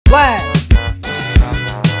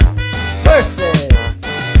versus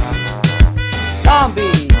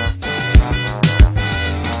Zombies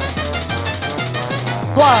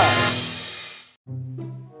Plush.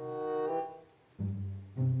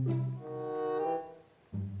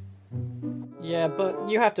 Yeah, but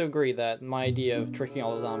you have to agree that my idea of tricking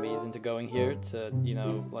all the zombies into going here to, you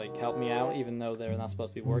know, like, help me out, even though they're not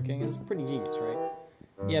supposed to be working, is pretty genius, right?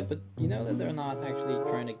 Yeah, but you know that they're not actually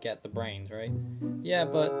trying to get the brains, right? Yeah,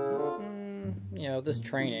 but, you know, this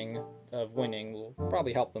training of winning will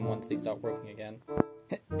probably help them once they start working again.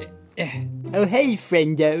 Oh, hey,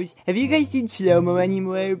 friendos. Have you guys seen Slow-Mo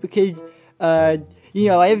anymore? Because, you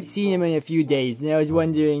know, I haven't seen him in a few days, and I was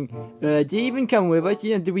wondering, did he even come with us?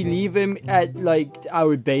 You know, did we leave him at, like,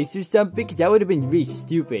 our base or something? Because that would have been really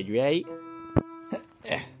stupid, right?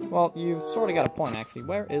 Well, you've sort of got a point, actually.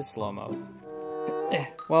 Where is Slow-Mo?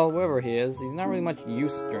 Well, wherever he is, he's not really much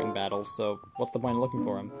use during battles, so what's the point of looking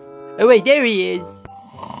for him? Oh, wait, there he is!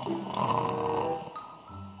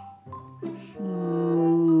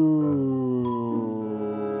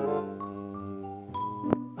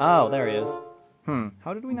 Oh, there he is.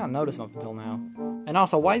 How did we not notice him up until now? And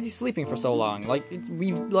also, why is he sleeping for so long? Like,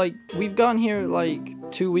 we've gone here,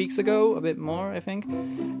 like, 2 weeks ago, a bit more, I think.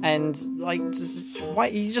 And, like, why,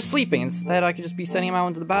 he's just sleeping. Instead, I could just be sending him out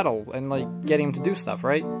into the battle and, like, getting him to do stuff,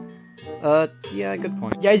 right? Yeah, good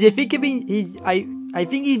point. Guys, I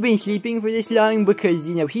think he's been sleeping for this long because,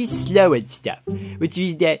 you know, he's slow at stuff. Which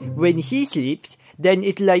means that when he sleeps, then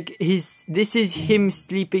it's like this is him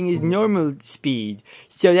sleeping his normal speed.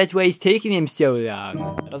 So that's why it's taking him so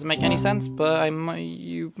long. That doesn't make any sense, but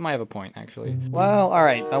you might have a point, actually. Well,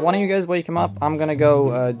 alright, why don't you guys wake him up? I'm gonna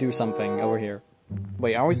go, do something over here.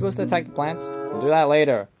 Wait, aren't we supposed to attack the plants? We'll do that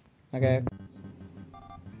later. Okay.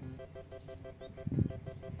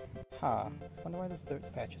 Wonder why there's dirt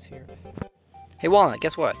patches here. Hey Walnut,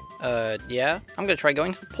 guess what? Yeah? I'm gonna try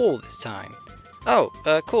going to the pool this time. Oh,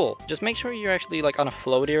 cool. Just make sure you're actually, like, on a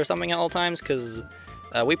floaty or something at all times, because,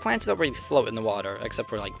 we plants don't really float in the water, except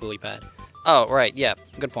for, like, lily pad. Oh, right, yeah,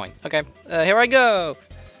 good point. Okay, here I go!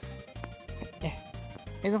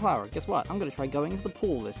 Hazelflower, guess what? I'm gonna try going to the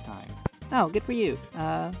pool this time. Oh, good for you.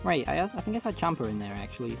 Right, I think I saw Chomper in there,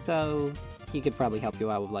 actually, so he could probably help you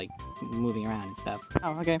out with, like, moving around and stuff.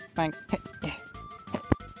 Oh, okay, thanks.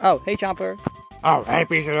 Oh, hey Chomper. Oh, hey,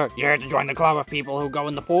 Peter, you here to join the club of people who go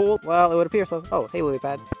in the pool? Well, it would appear so. Oh, hey,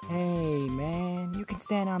 Lilypad. Hey, man, you can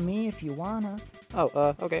stand on me if you wanna.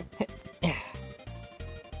 Oh, okay.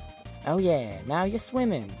 Oh yeah, now you're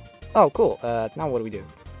swimming. Oh, cool. Now what do we do?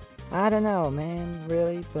 I don't know, man,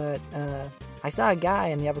 really, but, I saw a guy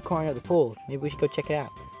in the upper corner of the pool. Maybe we should go check it out.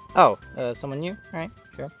 Oh, someone new? Alright,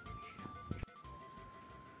 sure.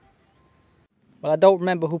 Well, I don't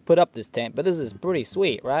remember who put up this tent, but this is pretty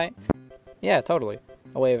sweet, right? Yeah, totally.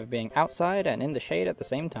 A way of being outside and in the shade at the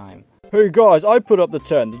same time. Hey guys, I put up the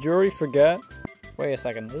tent. Did you already forget? Wait a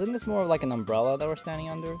second. Isn't this more of like an umbrella that we're standing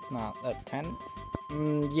under? Not a tent?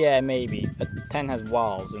 Yeah, maybe. A tent has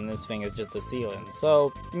walls, and this thing is just the ceiling.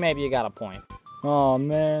 So, maybe you got a point. Aw,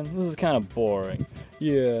 man. This is kind of boring.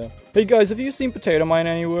 Yeah. Hey guys, have you seen Potato Mine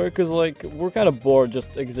anywhere? Because, like, we're kind of bored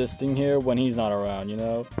just existing here when he's not around, you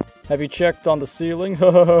know? Have you checked on the ceiling?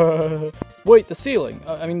 Wait, the ceiling?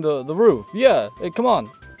 I mean, the roof. Yeah. Hey, come on.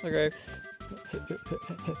 Okay.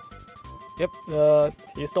 Yep,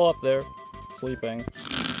 he's still up there. Sleeping.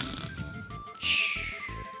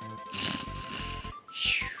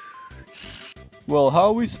 Well, how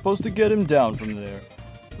are we supposed to get him down from there?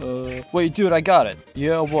 Wait, dude, I got it.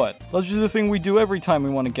 Yeah, what? Let's do the thing we do every time we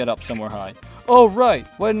want to get up somewhere high. Oh, right.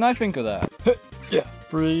 Why didn't I think of that? Yeah.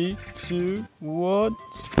 3, 2, 1,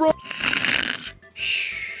 sprung!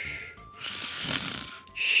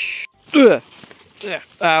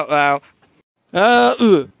 Ow,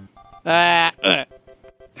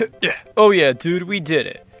 Oh yeah, dude, we did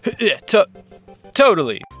it.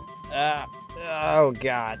 Totally. Oh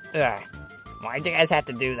god. Why'd you guys have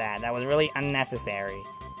to do that? That was really unnecessary.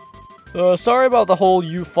 Sorry about the whole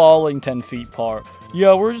you falling 10 feet part.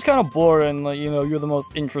 Yeah, we're just kind of bored and, like, you know, you're the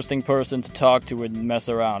most interesting person to talk to and mess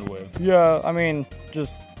around with. Yeah, I mean,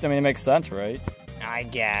 it makes sense, right? I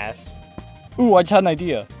guess. Ooh, I just had an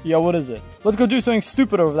idea. Yeah, what is it? Let's go do something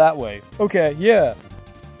stupid over that way. Okay, yeah.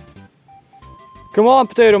 Come on,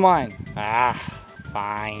 Potato Mine.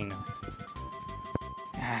 Fine.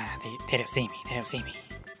 They don't see me.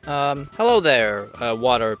 Hello there,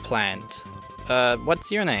 water plant.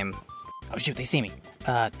 What's your name? Oh shoot, they see me.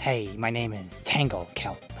 Hey, my name is Tangle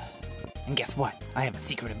Kelp. And guess what? I have a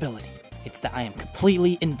secret ability. It's that I am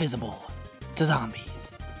completely invisible to zombies.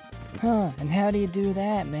 Huh, and how do you do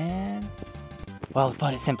that, man? Well, to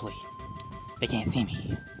put it simply, they can't see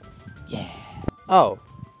me. Yeah. Oh,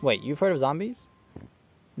 Wait, you've heard of zombies?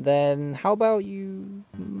 Then how about you,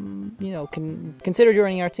 consider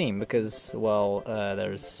joining our team, because, well,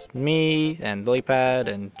 there's me, and Lilypad,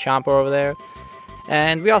 and Chomper over there,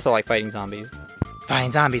 and we also like fighting zombies.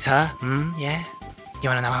 Fighting zombies, huh? Yeah? You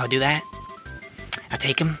wanna know how I do that? I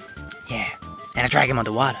take them, yeah, and I drag them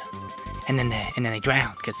underwater. And then they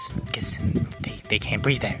drown, because they can't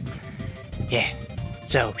breathe there. Yeah.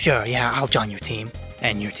 So, sure, yeah, I'll join your team,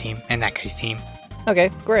 and that guy's team.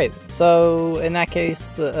 Okay, great. So, in that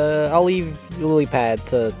case, I'll leave Lilypad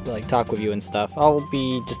to, talk with you and stuff. I'll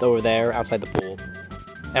be just over there, outside the pool.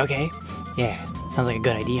 Okay. Yeah, sounds like a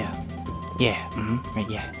good idea. Yeah, right,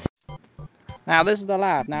 yeah. Now, this is the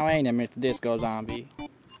life, now ain't it, Mr. Disco Zombie?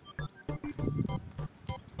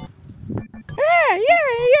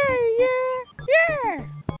 Yeah.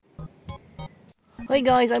 Hey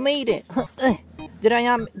guys, I made it. Did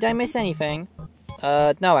I miss anything?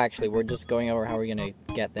 No, actually, we're just going over how we're gonna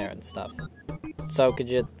get there and stuff. So, could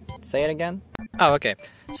you say it again? Oh, okay.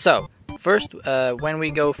 So, first, when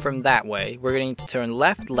we go from that way, we're going to turn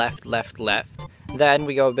left, left, left, left. Then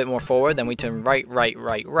we go a bit more forward, then we turn right, right,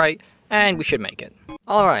 right, right, and we should make it.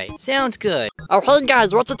 Alright, sounds good. Oh, hey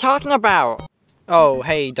guys, what's it talking about? Oh,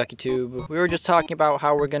 hey, DuckyTube. We were just talking about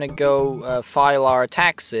how we're gonna go file our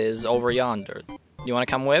taxes over yonder. You wanna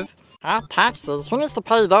come with? Huh? Taxes? Who needs to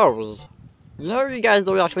pay those? You know you guys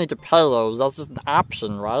don't actually need to pay those, that's just an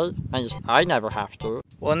option, right? I never have to.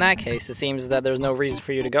 Well, in that case, it seems that there's no reason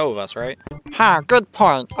for you to go with us, right? Huh, good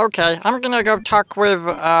point. Okay, I'm gonna go talk with,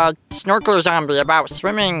 Snorkeler Zombie about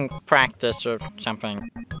swimming practice or something.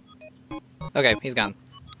 Okay, he's gone.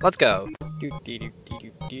 Let's go.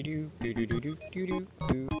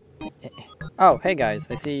 Oh, hey guys,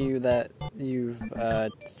 I see that you've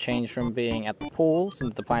changed from being at the pool,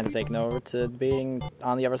 since the plant has taken over, to being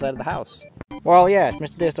on the other side of the house. Well, yes,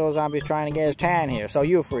 Mr. Disco Zombie's trying to get his tan here, so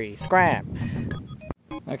you free. Scram!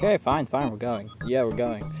 Okay, fine, we're going. Yeah, we're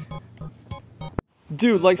going.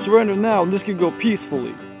 Dude, surrender now and this can go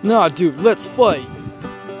peacefully. Nah, dude, let's fight.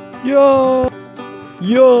 Yo!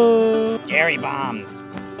 Jerry bombs.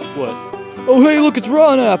 What? Oh, hey, look, it's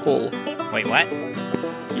Ron Apple. Wait, what?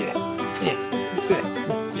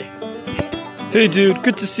 Hey, dude,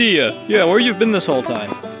 good to see ya. Yeah, where you been this whole time?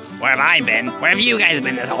 Where have I been? Where have you guys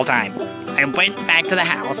been this whole time? I went back to the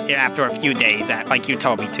house after a few days, like you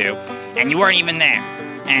told me to, and you weren't even there.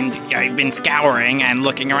 And I've been scouring and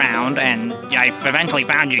looking around, and I eventually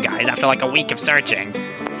found you guys after a week of searching.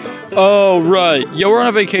 Oh, right. Yeah, we're on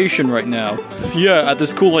a vacation right now. Yeah, at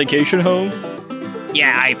this cool vacation home.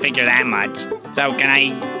 Yeah, I figure that much. So, can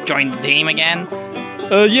I join the team again?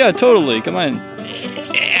 Yeah, totally. Come on.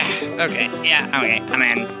 Okay, I'm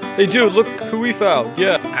in. Hey, dude, look who we found.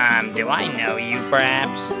 Yeah. Do I know you,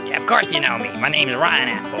 perhaps? Yeah, of course you know me. My name's Ron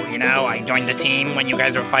Apple, I joined the team when you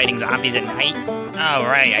guys were fighting zombies at night. Oh,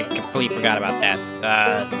 right, I completely forgot about that.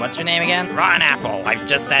 What's your name again? Ron Apple. I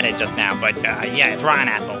just said it just now, but, yeah, it's Ron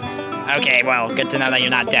Apple. Okay, well, good to know that you're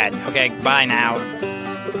not dead. Okay, bye now.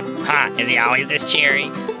 Huh, is he always this cheery?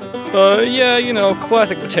 Yeah,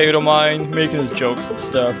 classic potato mine, making his jokes and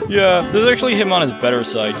stuff. Yeah, there's actually him on his better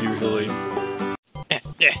side, usually.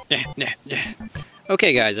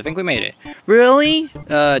 Okay, guys, I think we made it. Really?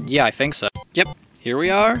 Yeah, I think so. Yep, here we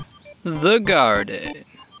are. The garden.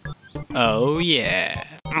 Oh, yeah.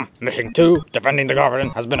 Mission 2, defending the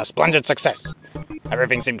garden, has been a splendid success.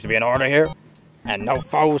 Everything seems to be in order here, and no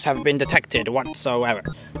foes have been detected whatsoever.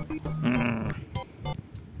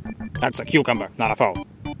 That's a cucumber, not a foe.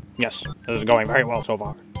 Yes, this is going very well so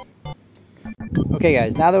far. Okay,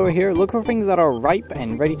 guys, now that we're here, look for things that are ripe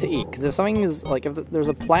and ready to eat. Because if something is, if there's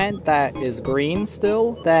a plant that is green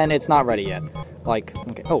still, then it's not ready yet.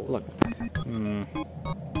 Okay, oh, look.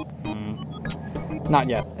 Not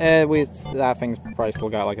yet. That thing's probably still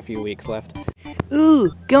got, a few weeks left.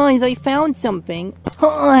 Ooh, guys, I found something.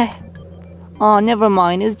 Oh, never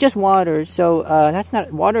mind, it's just water, so,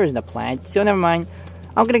 water isn't a plant, so never mind.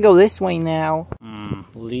 I'm gonna go this way now.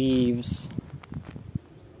 Leaves.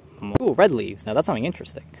 Ooh, red leaves. Now that's something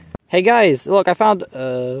interesting. Hey guys, look, I found,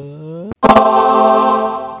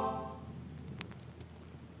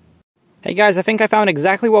 Hey guys, I think I found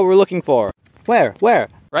exactly what we're looking for. Where?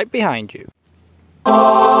 Right behind you.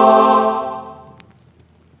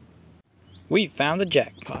 We found a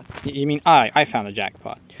jackpot. You mean I found a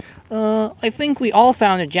jackpot. I think we all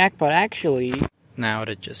found a jackpot, actually. Now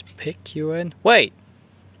to just pick you in. Wait!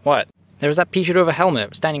 What? There's that pea shooter of a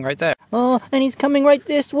helmet standing right there. Oh, and he's coming right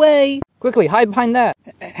this way. Quickly, hide behind that.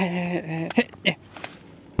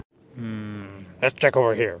 Let's check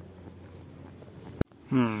over here.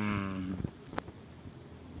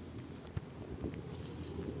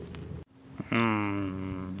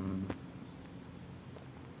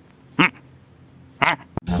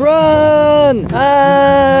 Run!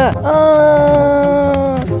 Ah!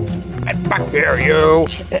 Ah! Get back here, you!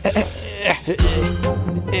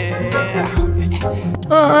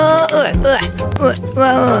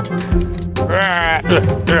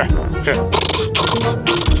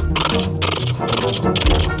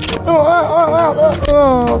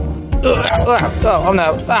 Oh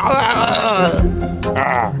no.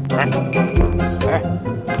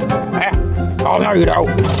 Oh, no, you don't.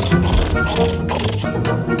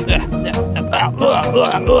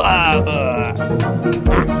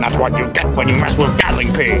 That's what you get when you mess with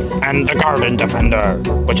Gatling P and the Garden Defender,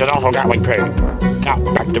 which is also Gatling P. Now,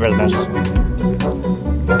 back to business.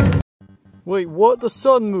 Wait, what? The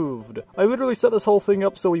sun moved! I literally set this whole thing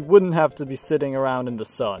up so we wouldn't have to be sitting around in the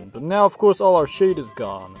sun, but now of course all our shade is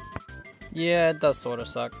gone. Yeah, it does sort of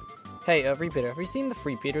suck. Hey, Repeater, have you seen the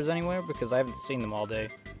Free Peters anywhere? Because I haven't seen them all day.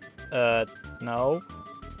 No?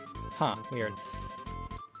 Huh, weird.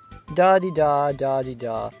 Da-de-da,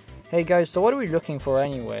 da-de-da. Hey guys, so what are we looking for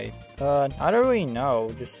anyway? I don't really know,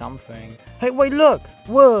 just something. Hey, wait, look!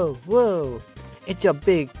 Whoa, whoa! It's a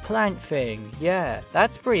big plant thing, yeah.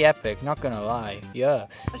 That's pretty epic, not gonna lie, yeah.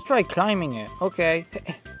 Let's try climbing it, okay.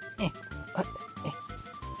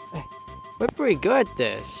 We're pretty good at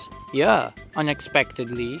this. Yeah,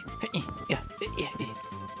 unexpectedly.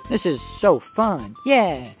 This is so fun,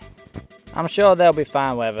 yeah. I'm sure they'll be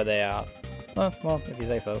fine wherever they are. Well, if you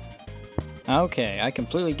say so. Okay, I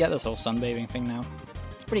completely get this whole sunbathing thing now.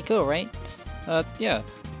 It's pretty cool, right? Yeah.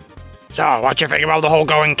 So, what you think about the whole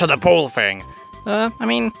going to the pool thing? I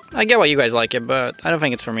mean, I get why you guys like it, but I don't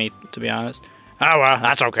think it's for me, to be honest. Oh, well,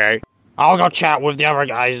 that's okay. I'll go chat with the other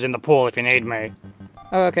guys in the pool if you need me.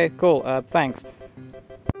 Oh, okay, cool, thanks.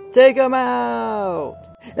 Take them out!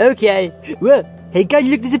 Okay. Whoa. Hey guys,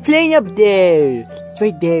 look, there's a plane up there. It's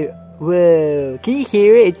right there. Whoa. Can you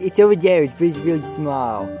hear it? It's over there. It's really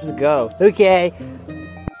small. Just go. Okay.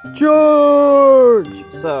 Charge!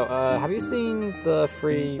 So, have you seen the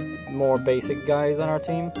 3 more basic guys on our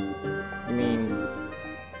team? You mean...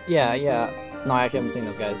 Yeah. No, I actually haven't seen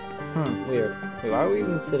those guys. Weird. Wait, why are we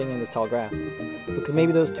even sitting in this tall grass? Because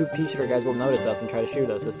maybe those 2 pea shooter guys will notice us and try to shoot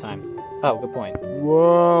us this time. Oh, good point.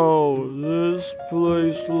 Wow, this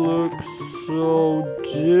place looks so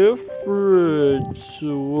different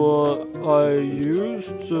to what I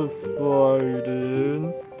used to fight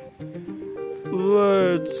in.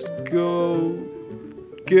 Let's go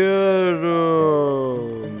get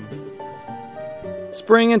 'em.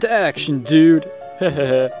 Spring into action, dude.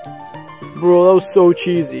 Bro, that was so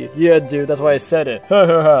cheesy. Yeah, dude, that's why I said it.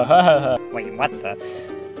 Wait, what the?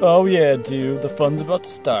 Oh yeah, dude, the fun's about to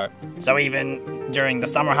start. So even during the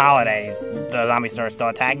summer holidays, the zombies are still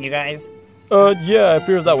attacking you guys? Yeah, it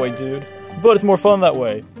appears that way, dude. But it's more fun that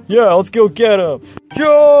way. Yeah, let's go get him.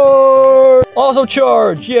 Charge! Also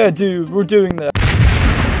charge! Yeah, dude, we're doing that.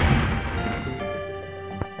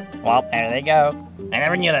 Well, there they go. I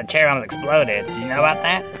never knew that cherry bombs exploded. Did you know about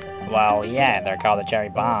that? Well, yeah, they're called the cherry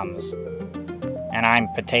bombs. And I'm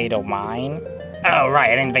Potato Mine. Oh, right,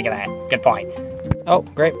 I didn't think of that. Good point. Oh,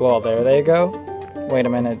 great. Well, there they go. Wait a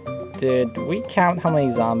minute. Did we count how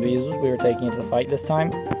many zombies we were taking into the fight this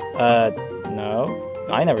time? No.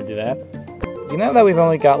 I never do that. You know that we've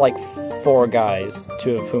only got like 4 guys,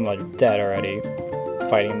 2 of whom are dead already,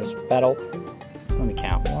 fighting this battle? Let me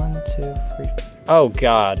count. 1, 2, 3. Oh,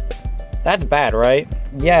 God. That's bad, right?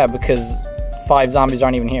 Yeah, because 5 zombies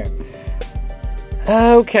aren't even here.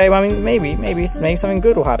 Okay, well, I mean, maybe something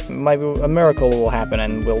good will happen. Maybe a miracle will happen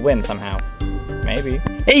and we'll win somehow. Maybe.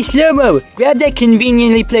 Hey, Slow-Mo, grab that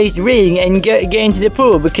conveniently placed ring and get into the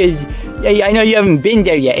pool because I know you haven't been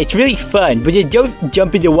there yet. It's really fun, but just don't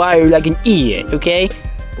jump in the water like an idiot, okay?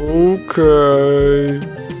 Okay.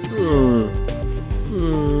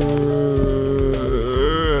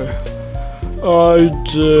 I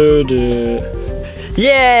did it.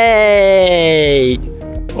 Yay!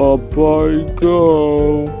 Up I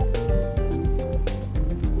go.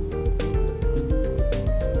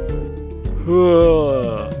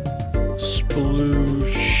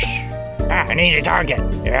 Sploosh. An easy target.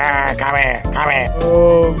 Yeah, come here.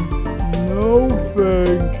 No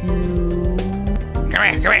thank you. Come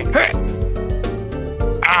here.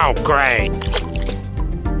 Oh, great.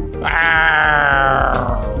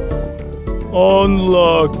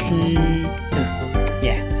 Unlucky.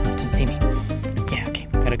 Yeah, don't see me. Yeah, okay,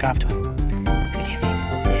 gotta go up to him. They can't see me.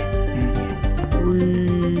 Yeah.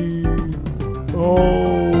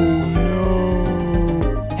 Oh no.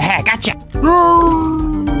 Hey, gotcha!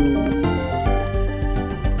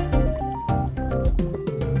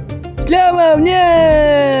 Slow-Mo, no!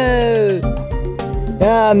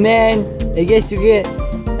 Oh man, I guess we're good.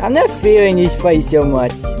 I'm not feeling this fight so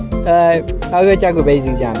much. I'll go talk with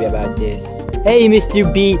Basic Zombie about this. Hey,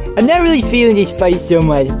 Mr. B, I'm not really feeling this fight so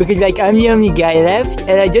much because, like, I'm the only guy left,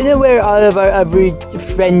 and I don't know where all of our other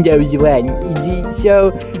friendos went.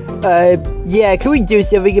 So, yeah, could you do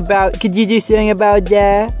something about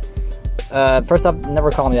that? First off,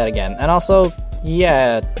 never call me that again. And also,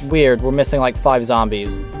 yeah, weird, we're missing like 5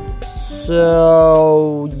 zombies.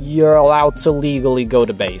 So, you're allowed to legally go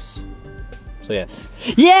to base. So, yeah.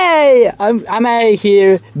 Yay! I'm out of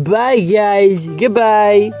here. Bye, guys.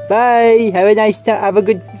 Goodbye. Bye. Have a nice time. Have a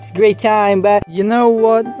great time. Bye. You know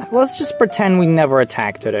what? Let's just pretend we never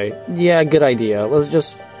attacked today. Yeah, good idea. Let's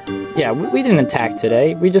just... Yeah, we didn't attack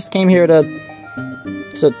today. We just came here to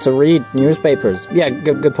read newspapers. Yeah,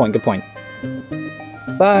 good point.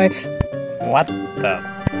 Bye. What the?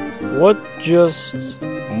 What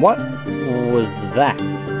was that?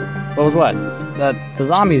 What was what? The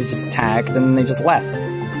zombies just attacked and they just left.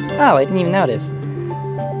 Oh, I didn't even notice.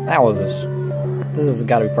 That was this. This has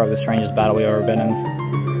got to be probably the strangest battle we've ever been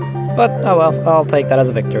in. But, oh well, I'll take that as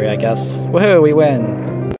a victory, I guess. Woohoo, we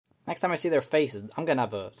win! Next time I see their faces, I'm gonna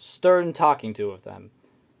have a stern talking to with them.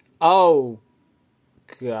 Oh,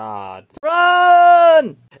 God.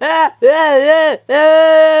 Run!